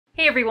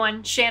Hey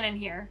everyone, Shannon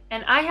here,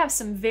 and I have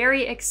some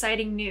very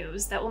exciting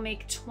news that will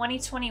make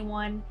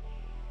 2021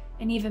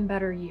 an even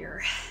better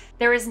year.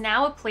 There is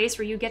now a place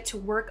where you get to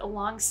work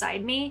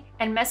alongside me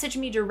and message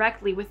me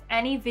directly with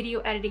any video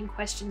editing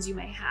questions you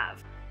may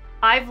have.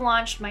 I've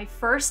launched my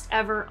first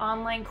ever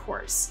online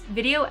course,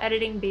 Video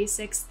Editing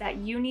Basics That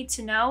You Need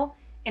to Know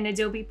in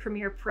Adobe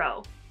Premiere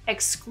Pro,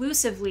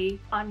 exclusively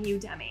on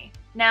Udemy.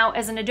 Now,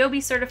 as an Adobe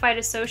Certified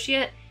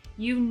Associate,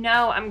 you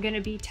know I'm going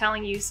to be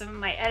telling you some of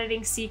my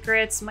editing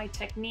secrets, my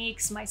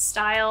techniques, my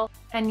style,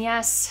 and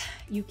yes,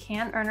 you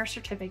can earn a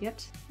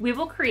certificate. We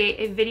will create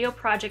a video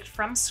project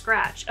from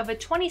scratch of a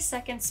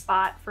 20-second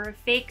spot for a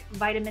fake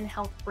Vitamin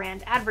Health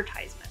brand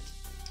advertisement.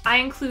 I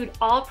include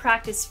all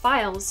practice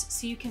files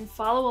so you can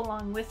follow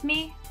along with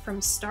me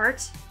from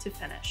start to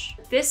finish.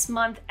 This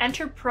month,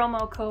 enter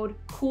promo code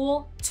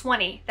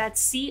COOL20,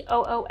 that's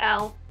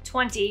COOL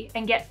 20,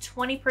 and get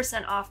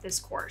 20% off this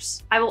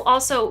course. I will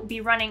also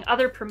be running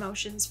other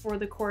promotions for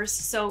the course,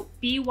 so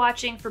be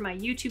watching for my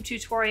YouTube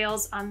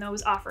tutorials on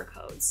those offer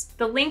codes.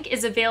 The link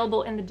is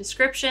available in the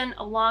description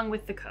along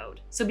with the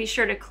code, so be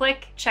sure to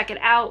click, check it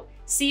out,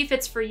 see if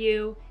it's for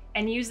you,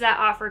 and use that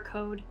offer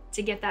code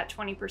to get that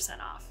 20%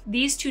 off.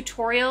 These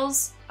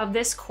tutorials of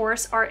this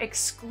course are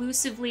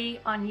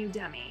exclusively on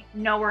Udemy,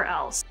 nowhere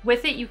else.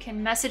 With it, you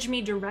can message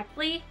me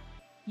directly.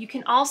 You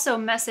can also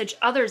message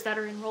others that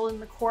are enrolled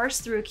in the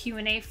course through a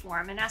Q&A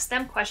form and ask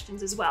them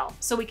questions as well,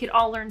 so we could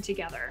all learn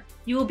together.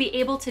 You will be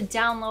able to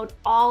download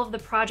all of the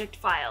project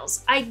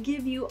files. I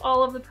give you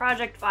all of the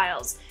project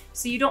files,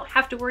 so you don't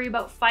have to worry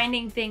about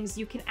finding things.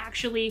 You can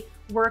actually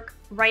work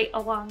right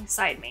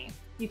alongside me.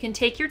 You can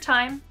take your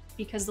time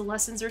because the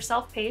lessons are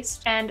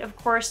self-paced, and of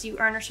course you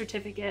earn a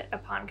certificate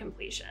upon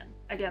completion.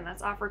 Again,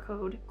 that's offer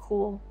code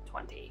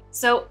COOL20.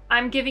 So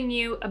I'm giving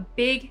you a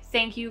big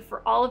thank you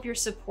for all of your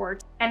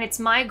support, and it's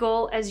my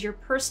goal as your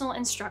personal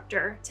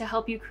instructor to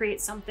help you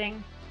create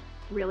something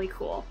really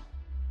cool.